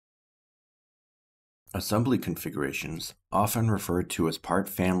Assembly configurations, often referred to as part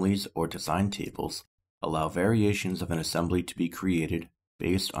families or design tables, allow variations of an assembly to be created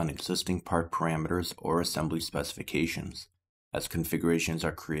based on existing part parameters or assembly specifications. As configurations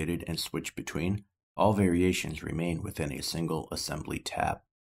are created and switched between, all variations remain within a single assembly tab.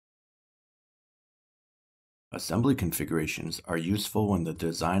 Assembly configurations are useful when the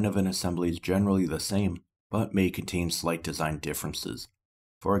design of an assembly is generally the same, but may contain slight design differences.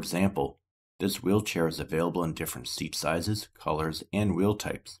 For example, this wheelchair is available in different seat sizes, colors, and wheel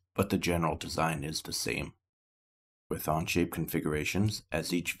types, but the general design is the same. With Onshape configurations,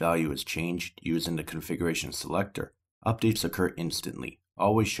 as each value is changed using the configuration selector, updates occur instantly,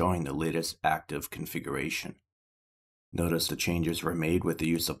 always showing the latest active configuration. Notice the changes were made with the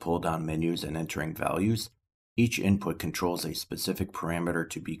use of pull-down menus and entering values. Each input controls a specific parameter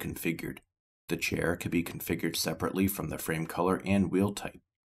to be configured. The chair can be configured separately from the frame color and wheel type.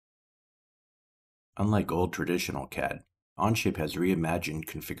 Unlike old traditional CAD, Onshape has reimagined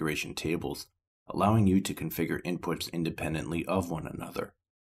configuration tables, allowing you to configure inputs independently of one another.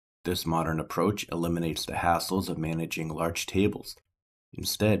 This modern approach eliminates the hassles of managing large tables,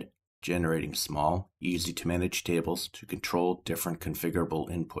 instead generating small, easy-to-manage tables to control different configurable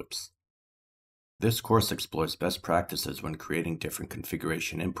inputs. This course explores best practices when creating different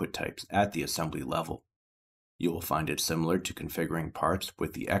configuration input types at the assembly level. You will find it similar to configuring parts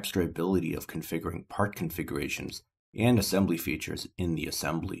with the extra ability of configuring part configurations and assembly features in the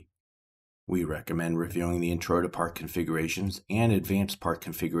assembly. We recommend reviewing the Intro to Part Configurations and Advanced Part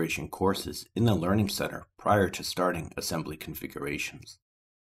Configuration courses in the Learning Center prior to starting assembly configurations.